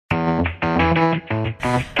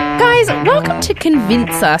Guys, welcome to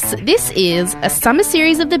Convince Us. This is a summer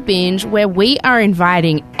series of The Binge where we are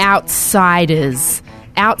inviting outsiders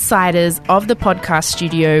of the podcast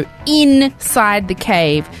studio inside the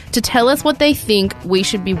cave to tell us what they think we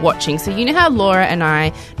should be watching. So you know how Laura and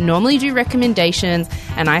I normally do recommendations,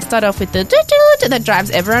 and I start off with the doo-doo that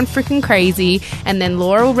drives everyone freaking crazy, and then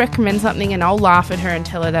Laura will recommend something and I'll laugh at her and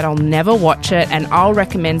tell her that I'll never watch it, and I'll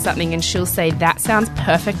recommend something and she'll say, that sounds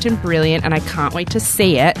perfect and brilliant and I can't wait to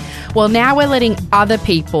see it. Well, now we're letting other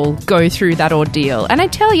people go through that ordeal, and I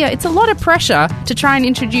tell you, it's a lot of pressure to try and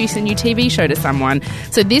introduce a new TV show to someone.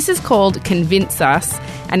 So this is called Convince Us,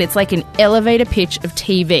 and it's like an elevator pitch of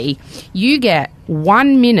TV. You get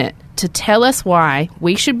 1 minute to tell us why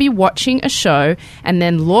we should be watching a show, and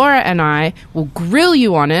then Laura and I will grill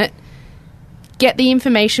you on it, get the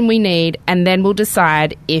information we need, and then we'll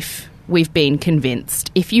decide if we've been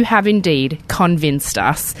convinced, if you have indeed convinced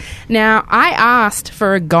us. Now, I asked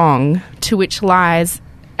for a gong, to which Liz,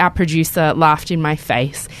 our producer, laughed in my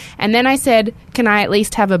face. And then I said, can I at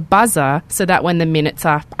least have a buzzer so that when the minute's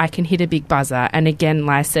up, I can hit a big buzzer? And again,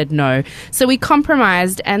 Liz said no. So we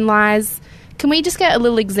compromised, and Liz, can we just get a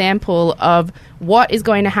little example of what is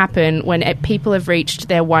going to happen when people have reached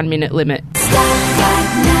their 1 minute limit? Stop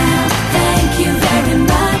right now. Thank you very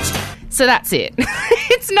much. So that's it.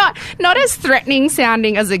 It's not as threatening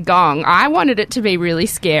sounding as a gong. I wanted it to be really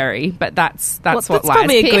scary, but that's what Liz That's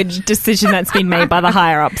probably a picked. good decision that's been made by the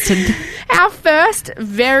higher-ups. Our first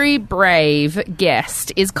very brave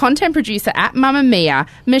guest is content producer at Mamma Mia,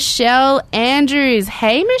 Michelle Andrews.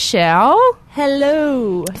 Hey, Michelle.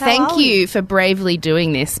 Hello. Thank you for bravely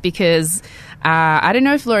doing this, because I don't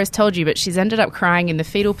know if Laura's told you, but she's ended up crying in the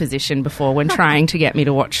fetal position before when trying to get me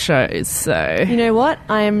to watch shows. So You know what?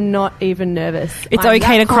 I am not even nervous. It's I'm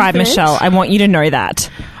okay to that cry, confident. Michelle. I want you to know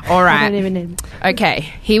that. all I right. don't even need. Okay,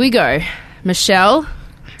 here we go. Michelle,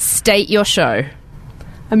 state your show.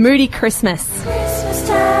 A Moody Christmas. Christmas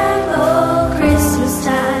time, oh Christmas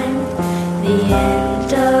time, the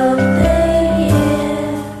end of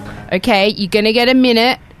the year. Okay, you're going to get a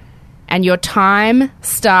minute, and your time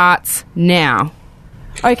starts now.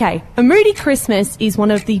 Okay, A Moody Christmas is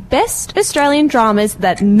one of the best Australian dramas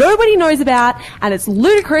that nobody knows about, and it's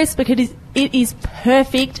ludicrous because it is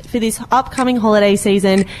perfect for this upcoming holiday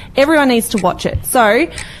season. Everyone needs to watch it. So,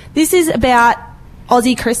 this is about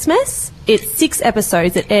Aussie Christmas. It's 6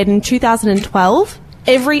 episodes. It aired in 2012.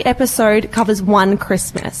 Every episode covers one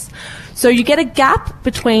Christmas. So you get a gap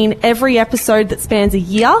between every episode that spans a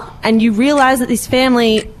year, and you realise that this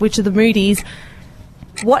family, which are the Moody's,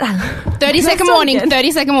 30-second warning,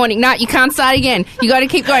 30-second warning. No, you can't start again. You got to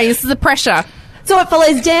keep going. This is the pressure. So it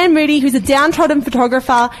follows Dan Moody, who's a downtrodden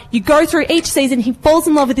photographer. You go through each season. He falls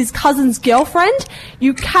in love with his cousin's girlfriend.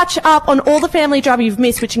 You catch up on all the family drama you've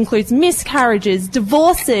missed, which includes miscarriages,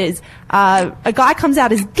 divorces. A guy comes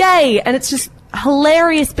out as gay, and it's just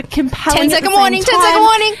hilarious but compelling. 10-second warning, 10-second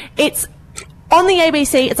warning. It's on the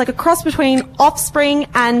ABC. It's like a cross between Offspring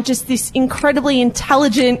and just this incredibly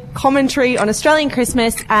intelligent commentary on Australian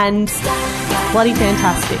Christmas, and bloody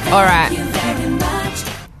fantastic. All right. Thank you very much.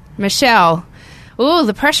 Michelle. Ooh,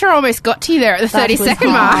 the pressure almost got to you there at the That was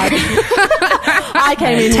 30-second mark. I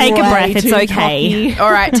came in Take a way breath, it's too okay. cocky.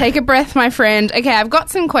 All right, take a breath, my friend. Okay, I've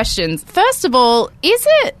got some questions. First of all,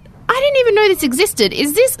 I didn't even know this existed.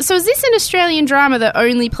 Is this an Australian drama that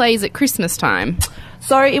only plays at Christmas time?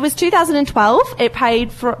 So it was 2012. It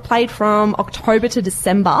played from October to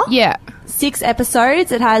December. Yeah. 6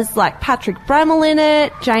 episodes. It has like Patrick Bramall in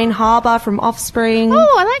it, Jane Harbour from Offspring.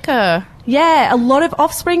 Oh, I like her. Yeah, a lot of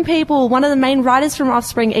Offspring people. One of the main writers from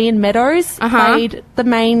Offspring, Ian Meadows, played the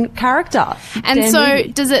main character. And Dan so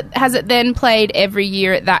Moody. has it then played every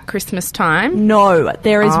year at that Christmas time? No,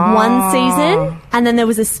 there is one season, and then there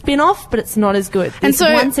was a spin-off, but it's not as good. And This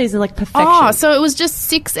so- one season, like perfection. Oh, so it was just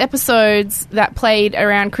 6 episodes that played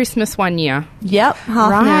around Christmas one year. Yep,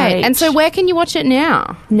 half an hour each. And so where can you watch it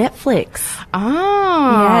now? Netflix.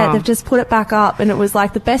 Oh. Yeah, they've just put it back up, and it was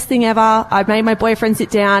like the best thing ever. I made my boyfriend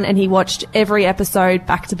sit down, and he watched every episode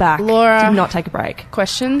back to back. Laura. Did not take a break.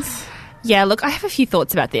 Questions? Yeah, look, I have a few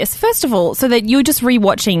thoughts about this. First of all, so that you're just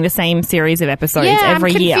rewatching the same series of episodes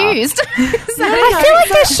every I'm year. confused. I feel like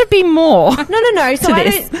there should be more. No. So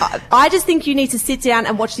this. I just think you need to sit down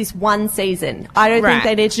and watch this one season. I don't Right. think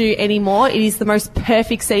they need to do any more. It is the most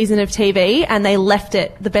perfect season of TV, and they left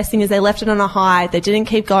it. The best thing is they left it on a high. They didn't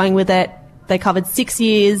keep going with it. They covered 6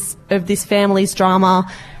 years of this family's drama,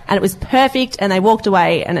 and it was perfect, and they walked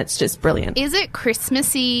away, and it's just brilliant. Is it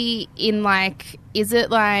Christmassy is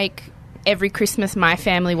it like every Christmas my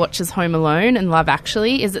family watches Home Alone and Love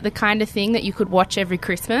Actually? Is it the kind of thing that you could watch every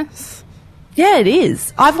Christmas? Yeah, it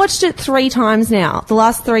is. I've watched it 3 times now. The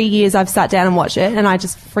last 3 years I've sat down and watched it, and I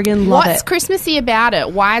just friggin' love What's it. Christmassy about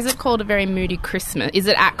it? Why is it called A Very Moody Christmas? Is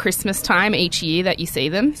it at Christmas time each year that you see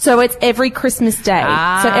them? So it's every Christmas day.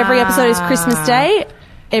 So every episode is Christmas Day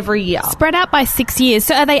every year. Spread out by 6 years.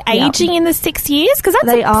 So are they aging in the 6 years? Because that's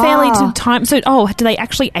They a fairly are. time. So, do they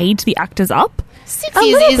actually age the actors up? 6 A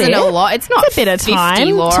years little isn't bit. a lot. It's not It's a bit of 50, time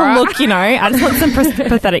Laura. to look, I just want some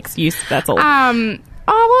pathetic use, that's all.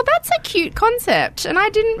 Oh, well, that's a cute concept. And I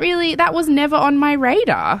didn't really... That was never on my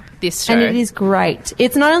radar, this show. And it is great.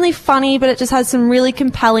 It's not only funny, but it just has some really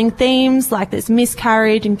compelling themes, like there's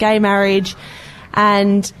miscarriage and gay marriage,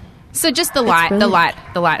 and So just the brilliant.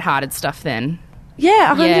 light-hearted stuff then.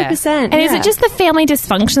 yeah, 100%. And is it just the family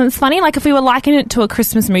dysfunction that's funny? Like, if we were likening it to a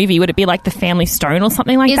Christmas movie, would it be like The Family Stone or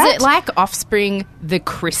something like Is that? it like Offspring, the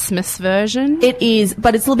Christmas version? It is,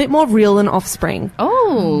 but it's a little bit more real than Offspring.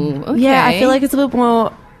 Oh, okay. Yeah, I feel like it's a bit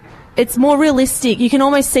more... It's more realistic. You can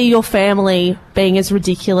almost see your family being as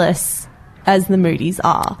ridiculous as the Moody's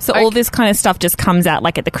are. So all this kind of stuff just comes out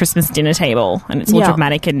like at the Christmas dinner table, and it's all Yeah.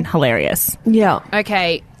 dramatic and hilarious. Yeah.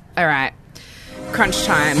 Okay, all right. Crunch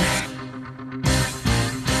time.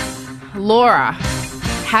 Laura,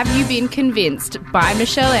 have you been convinced by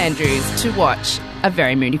Michelle Andrews to watch A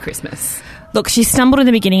Very Moody Christmas? Look, she stumbled in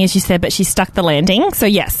the beginning, as you said, but she stuck the landing. So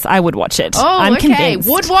yes, I would watch it. Oh, I'm okay. convinced.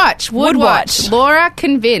 Would watch. Laura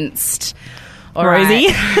convinced. All Rosie.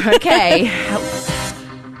 right. Okay.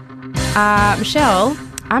 Michelle,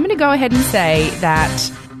 I'm going to go ahead and say that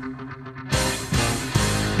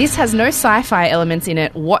this has no sci-fi elements in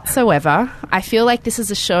it whatsoever. I feel like this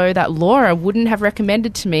is a show that Laura wouldn't have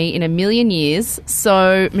recommended to me in a million years.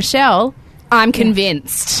 So, Michelle, I'm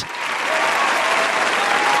convinced.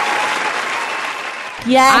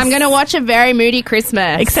 Yes. I'm going to watch A Very Moody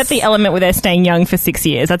Christmas. Except the element where they're staying young for 6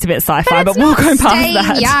 years. That's a bit sci-fi, but it's we'll not go past staying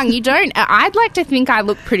that. young. You don't. I'd like to think I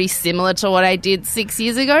look pretty similar to what I did 6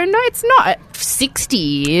 years ago. No, it's not. 60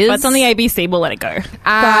 years. But it's on the ABC. We'll let it go.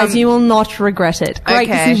 Guys, you will not regret it. Great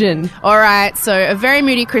Okay. decision. All right, so A Very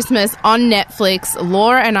Moody Christmas on Netflix.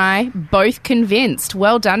 Laura and I both convinced.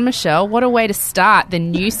 Well done, Michelle. What a way to start the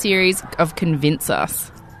new series of Convince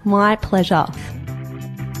Us. My pleasure.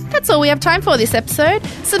 That's all we have time for this episode.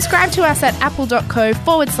 Subscribe to us at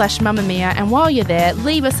apple.co/mamamia, and while you're there,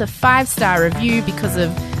 leave us a 5-star review because of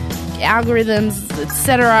algorithms,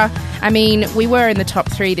 etc. I mean, we were in the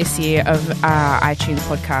top 3 this year of iTunes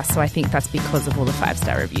podcasts, so I think that's because of all the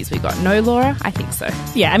 5-star reviews we got. No, Laura? I think so.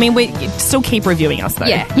 Yeah, I mean, we still keep reviewing us, though.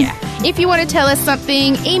 Yeah. If you want to tell us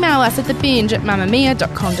something, email us at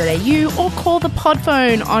thebinge@mamamia.com.au or call the pod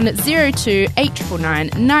phone on 02 899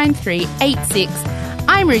 9386.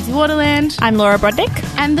 I'm Ruthie Waterland. I'm Laura Brodnick.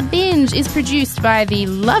 And The Binge is produced by the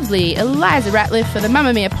lovely Eliza Ratliff for the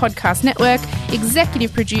Mamma Mia Podcast Network.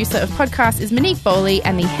 Executive producer of podcasts is Monique Bowley,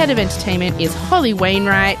 and the head of entertainment is Holly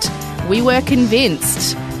Wainwright. We were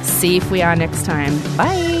convinced. See if we are next time.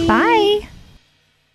 Bye. Bye.